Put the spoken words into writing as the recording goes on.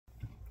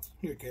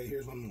Here, Kay,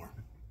 here's one more.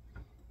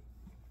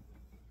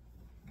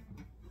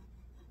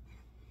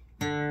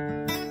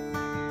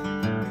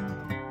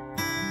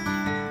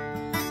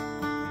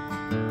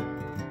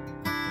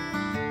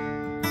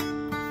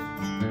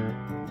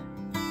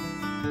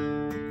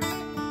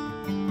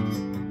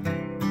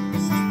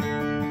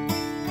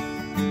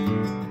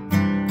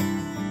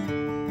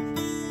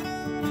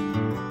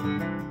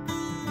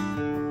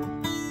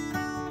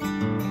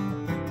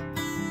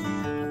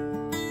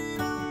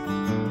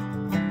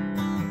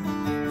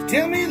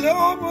 Tell me,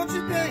 Lord, what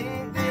you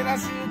think that I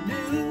should do.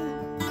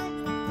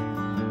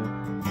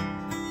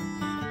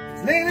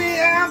 'Cause lately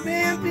I've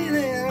been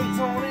feeling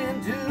torn in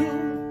two.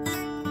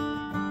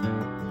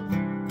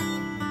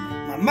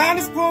 My mind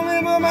is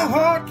pulling, but my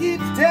heart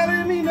keeps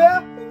telling me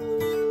no.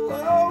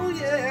 Oh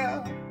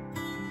yeah,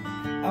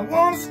 I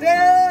wanna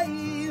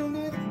stay,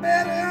 but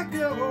better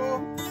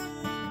go.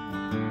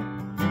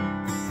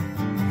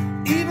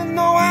 Even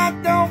though I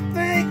don't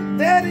think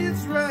that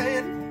it's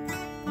right,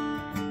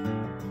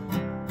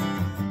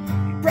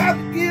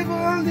 probably give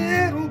a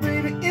little,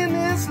 baby, in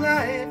this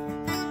life.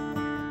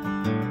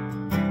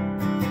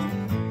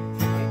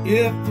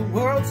 If the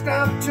world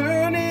stopped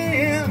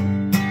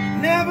turning,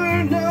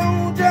 never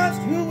know just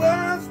who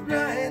was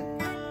right.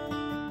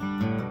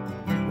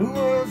 Who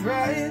was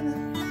right?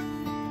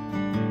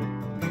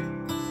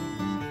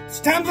 It's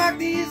times like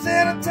these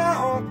that I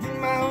talk to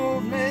my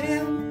old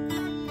man.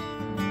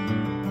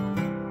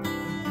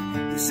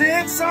 He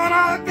said, son,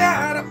 I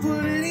gotta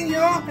put it in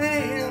your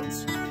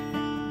hands.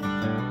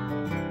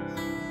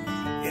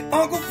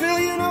 Uncle Phil,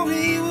 you know,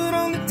 he would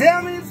only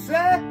tell me the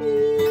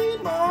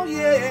same, oh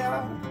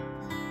yeah.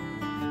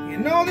 You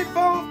know they've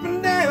both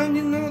been down,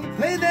 you know they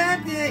play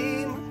that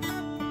game.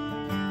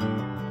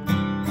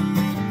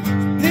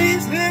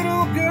 Please,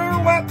 little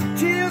girl, wipe the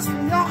tears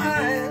from your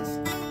eyes.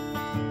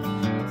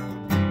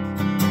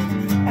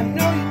 I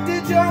know you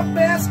did your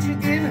best, you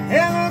gave a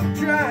hell of a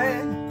try.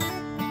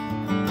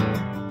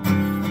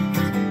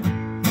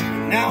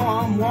 And now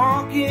I'm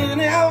walking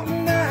out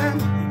and I'm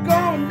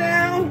going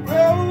down the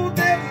road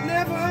that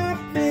never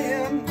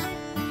been.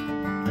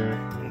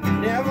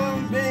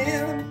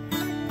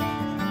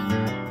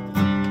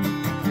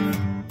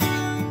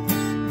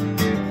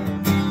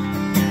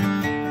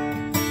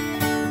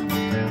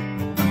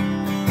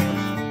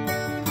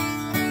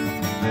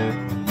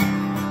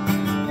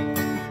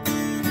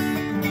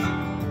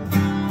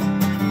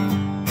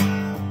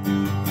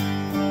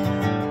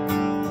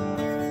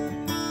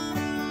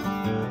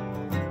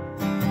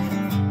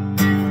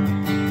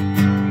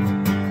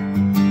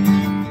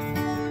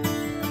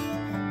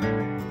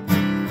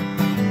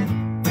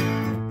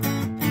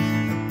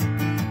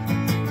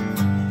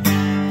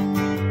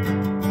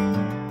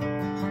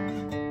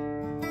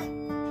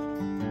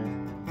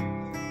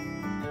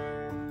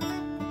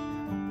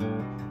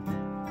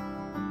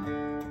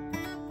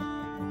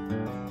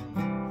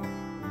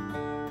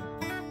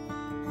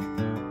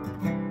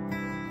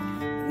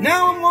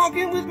 Now I'm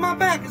walking with my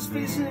back is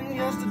facing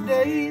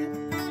yesterday.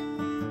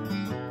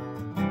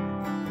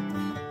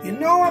 You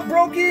know I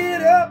broke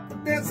it up,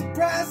 but that's the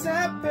price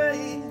I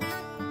paid.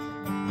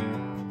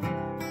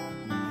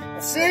 I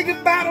say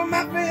goodbye to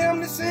my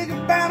family, say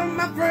goodbye to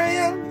my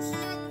friends.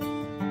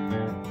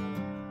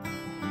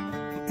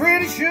 I'm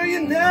pretty sure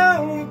you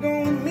know we're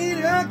gonna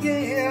meet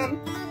again.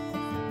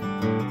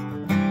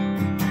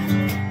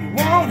 You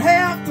won't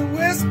have to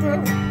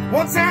whisper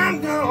once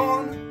I'm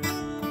gone.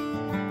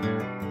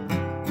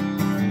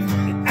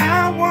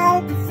 I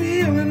won't be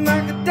feeling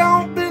like I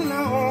don't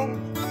belong.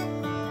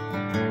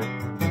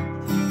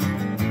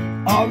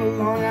 All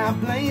along I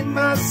blame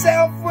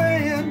myself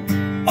when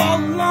all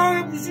along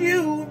it was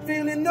you,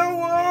 feeling no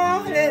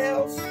one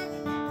else.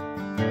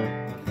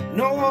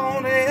 No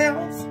one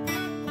else.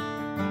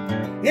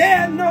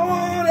 Yeah, no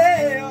one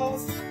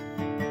else.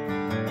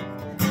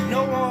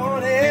 No one